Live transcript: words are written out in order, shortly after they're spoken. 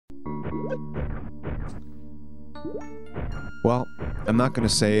Well, I'm not going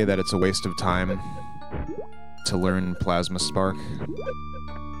to say that it's a waste of time to learn Plasma Spark,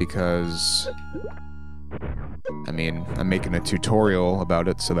 because, I mean, I'm making a tutorial about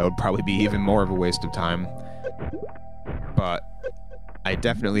it, so that would probably be even more of a waste of time. But I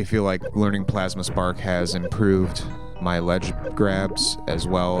definitely feel like learning Plasma Spark has improved my ledge grabs, as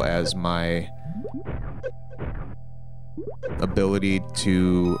well as my ability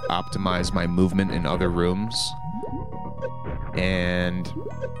to optimize my movement in other rooms. And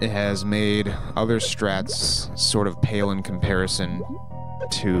it has made other strats sort of pale in comparison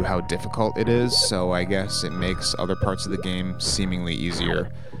to how difficult it is, so I guess it makes other parts of the game seemingly easier.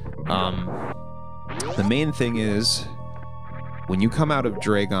 The main thing is, when you come out of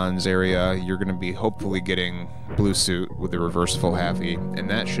Dragon's area, you're going to be hopefully getting Blue Suit with the reverse full halfie, and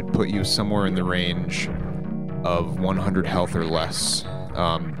that should put you somewhere in the range of 100 health or less,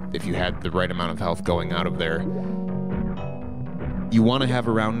 if you had the right amount of health going out of there. You want to have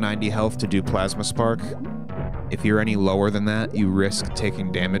around 90 health to do Plasma Spark. If you're any lower than that, you risk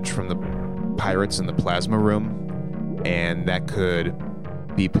taking damage from the pirates in the plasma room, and that could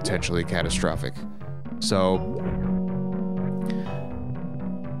be potentially catastrophic. So,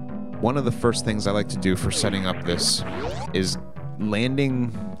 one of the first things I like to do for setting up this is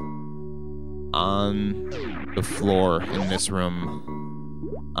landing on the floor in this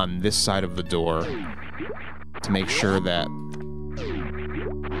room, on this side of the door, to make sure that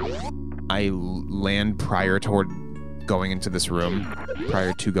I land prior to going into this room.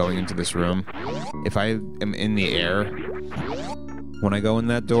 If I am in the air when I go in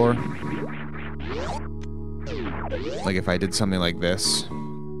that door, like if I did something like this,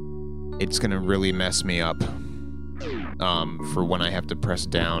 it's gonna really mess me up for when I have to press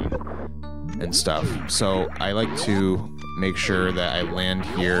down and stuff. So I like to make sure that I land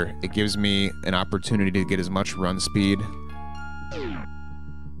here. It gives me an opportunity to get as much run speed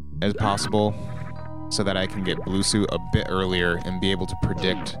as possible, so that I can get Blue Suit a bit earlier and be able to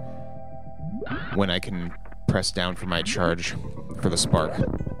predict when I can press down for my charge for the spark.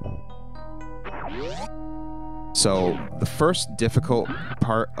 So the first difficult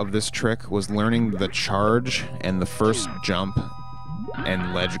part of this trick was learning the charge and the first jump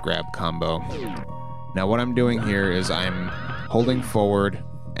and ledge grab combo. Now what I'm doing here is I'm holding forward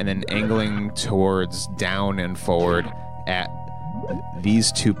and then angling towards down and forward at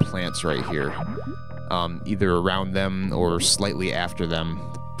these two plants right here, either around them or slightly after them,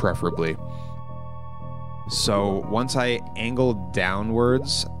 preferably. So once I angle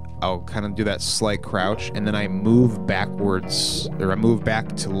downwards, I'll kind of do that slight crouch, and then I move backwards, or I move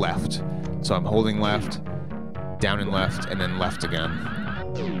back to left. So I'm holding left, down and left, and then left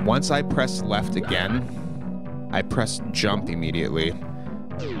again. Once I press left again, I press jump immediately,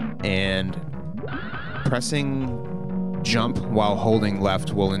 and pressing jump while holding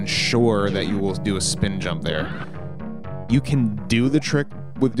left will ensure that you will do a spin jump there. You can do the trick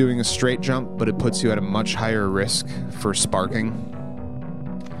with doing a straight jump, but it puts you at a much higher risk for sparking.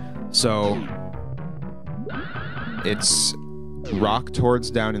 So it's rock towards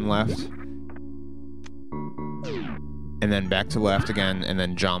down and left, and then back to left again, and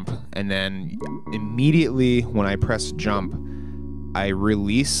then jump. And then immediately when I press jump, I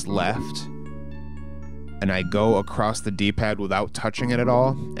release left, and I go across the D-pad without touching it at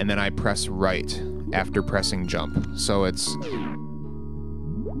all, and then I press right after pressing jump. So it's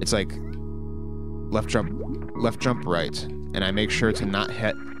like left jump, right. And I make sure to not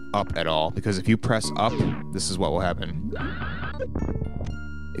hit up at all, because if you press up, this is what will happen.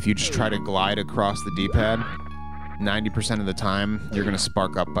 If you just try to glide across the D-pad, 90% of the time, you're going to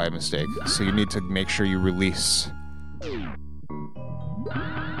spark up by mistake. So you need to make sure you release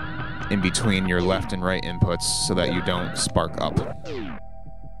in between your left and right inputs so that you don't spark up.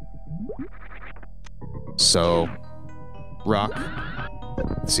 So, rock,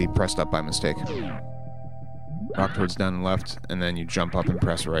 see, pressed up by mistake. Rock towards down and left, and then you jump up and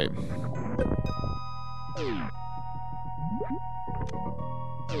press right.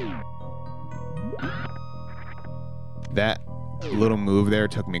 That little move there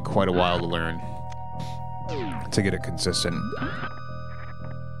took me quite a while to learn, to get it consistent.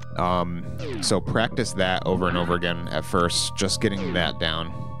 So practice that over and over again at first, just getting that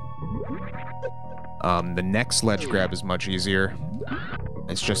down. The next ledge grab is much easier.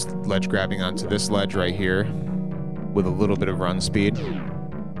 It's just ledge grabbing onto this ledge right here with a little bit of run speed.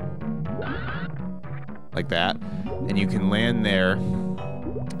 Like that. And you can land there.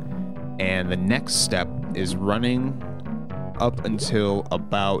 And the next step is running up until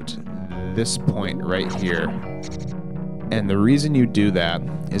about this point right here. And the reason you do that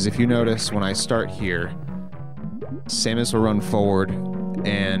is if you notice when I start here, Samus will run forward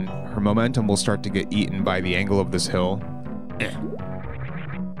and her momentum will start to get eaten by the angle of this hill.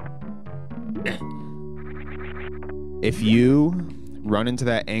 If you run into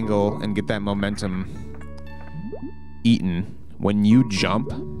that angle and get that momentum eaten, when you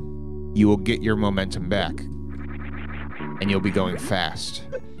jump, you will get your momentum back. And you'll be going fast.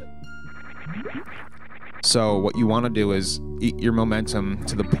 So what you want to do is eat your momentum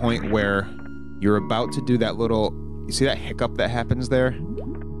to the point where you're about to do that little... You see that hiccup that happens there?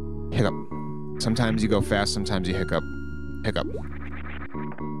 Hiccup. Sometimes you go fast, sometimes you hiccup. Hiccup.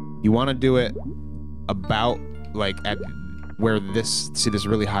 You want to do it about, like, at where this... See this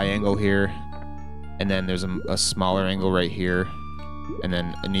really high angle here? And then there's a smaller angle right here. And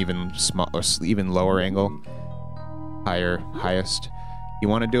then an even lower angle. Highest. You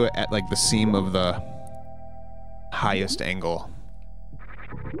want to do it at, like, the seam of the highest angle.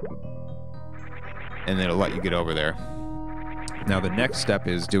 And it'll let you get over there. Now the next step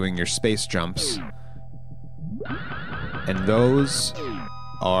is doing your space jumps. And those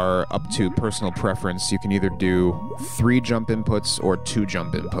are up to personal preference. You can either do 3 jump inputs or 2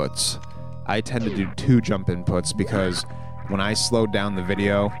 jump inputs. I tend to do 2 jump inputs because when I slowed down the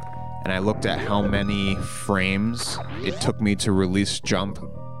video and I looked at how many frames it took me to release jump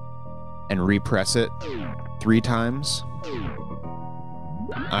and repress it 3 times,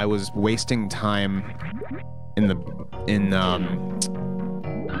 I was wasting time in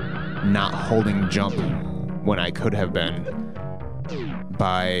not holding jump when I could have been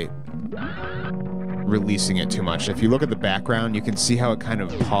by releasing it too much. If you look at the background, you can see how it kind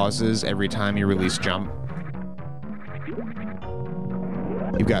of pauses every time you release jump.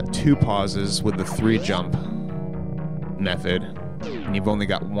 You've got 2 pauses with the 3 jump method, and you've only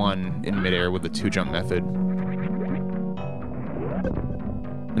got 1 in midair with the 2 jump method.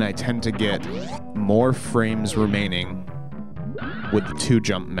 And I tend to get more frames remaining with the 2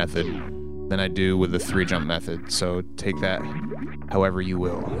 jump method than I do with the 3 jump method, so take that however you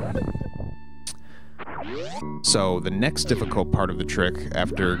will. So the next difficult part of the trick,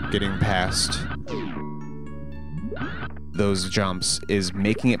 after getting past those jumps, is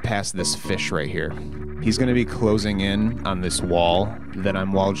making it past this fish right here. He's going to be closing in on this wall that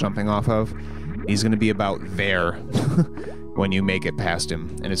I'm wall jumping off of. He's going to be about there when you make it past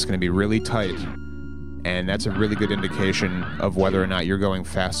him, and it's going to be really tight, and that's a really good indication of whether or not you're going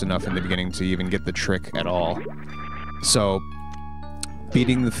fast enough in the beginning to even get the trick at all. So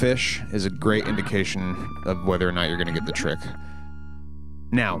beating the fish is a great indication of whether or not you're going to get the trick.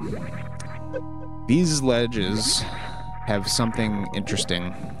 Now, these ledges have something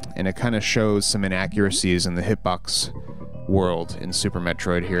interesting, and it kind of shows some inaccuracies in the hitbox world in Super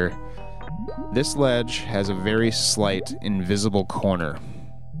Metroid here. This ledge has a very slight invisible corner,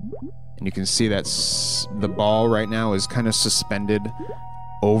 and you can see that the ball right now is kind of suspended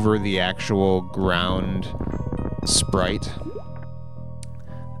over the actual ground sprite.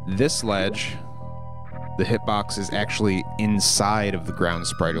 This ledge, the hitbox is actually inside of the ground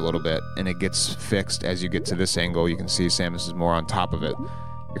sprite a little bit, and it gets fixed as you get to this angle. You can see Samus is more on top of it.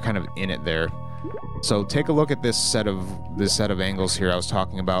 You're kind of in it there. So take a look at this set of angles here I was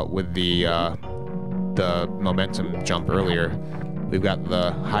talking about with the momentum jump earlier. We've got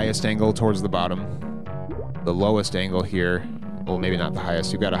the highest angle towards the bottom, the lowest angle here. Well, maybe not the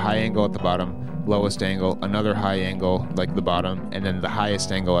highest. You've got a high angle at the bottom, lowest angle, another high angle like the bottom, and then the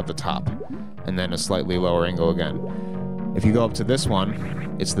highest angle at the top, and then a slightly lower angle again. If you go up to this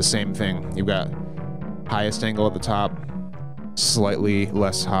one, it's the same thing. You've got highest angle at the top, slightly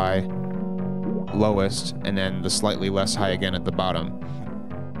less high, lowest, and then the slightly less high again at the bottom.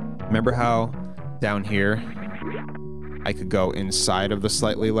 Remember how down here I could go inside of the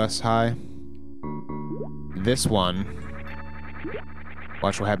slightly less high? This one,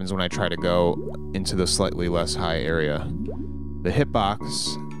 watch what happens when I try to go into the slightly less high area. The hitbox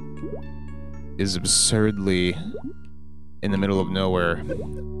is absurdly in the middle of nowhere.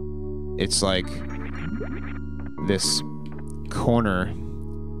 It's like this corner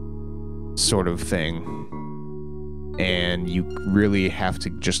sort of thing, and you really have to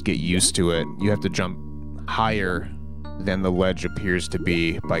just get used to it. You have to jump higher than the ledge appears to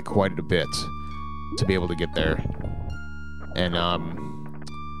be by quite a bit to be able to get there. And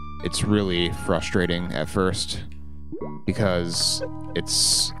it's really frustrating at first because it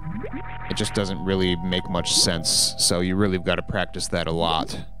just doesn't really make much sense. So you really got to practice that a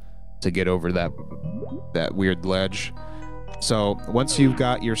lot to get over that weird ledge. So once you've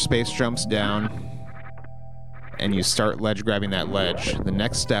got your space jumps down and you start ledge grabbing that ledge, the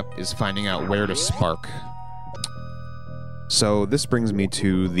next step is finding out where to spark. So this brings me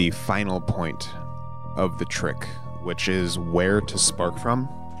to the final point of the trick, which is where to spark from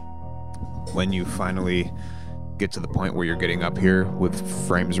when you finally get to the point where you're getting up here with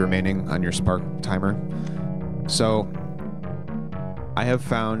frames remaining on your spark timer. So I have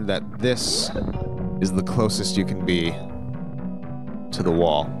found that this is the closest you can be to the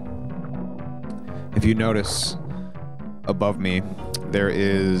wall. If you notice above me, there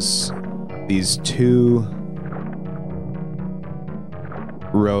is these two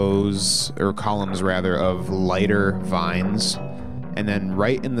rows, or columns rather, of lighter vines, and then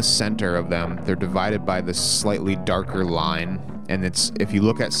right in the center of them, they're divided by this slightly darker line, and it's, if you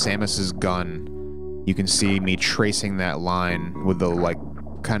look at Samus's gun, you can see me tracing that line with the, like,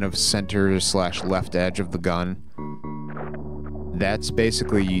 kind of center slash left edge of the gun. That's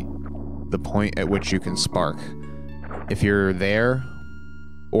basically the point at which you can spark. If you're there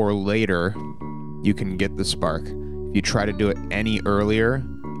or later, you can get the spark. If you try to do it any earlier,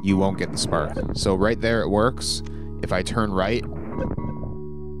 you won't get the spark. So right there it works. If I turn right,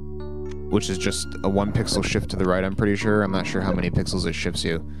 which is just a 1 pixel shift to the right, I'm pretty sure. I'm not sure how many pixels it shifts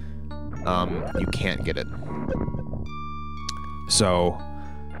you. You can't get it. So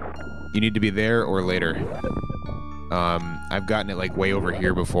you need to be there or later. I've gotten it like way over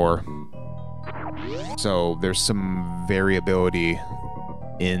here before. So there's some variability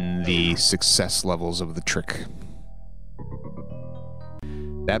in the success levels of the trick.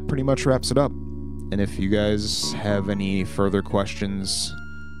 That pretty much wraps it up. And if you guys have any further questions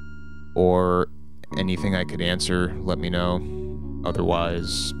or anything I could answer, let me know.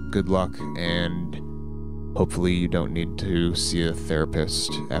 Otherwise, good luck, and hopefully you don't need to see a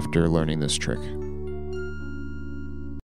therapist after learning this trick.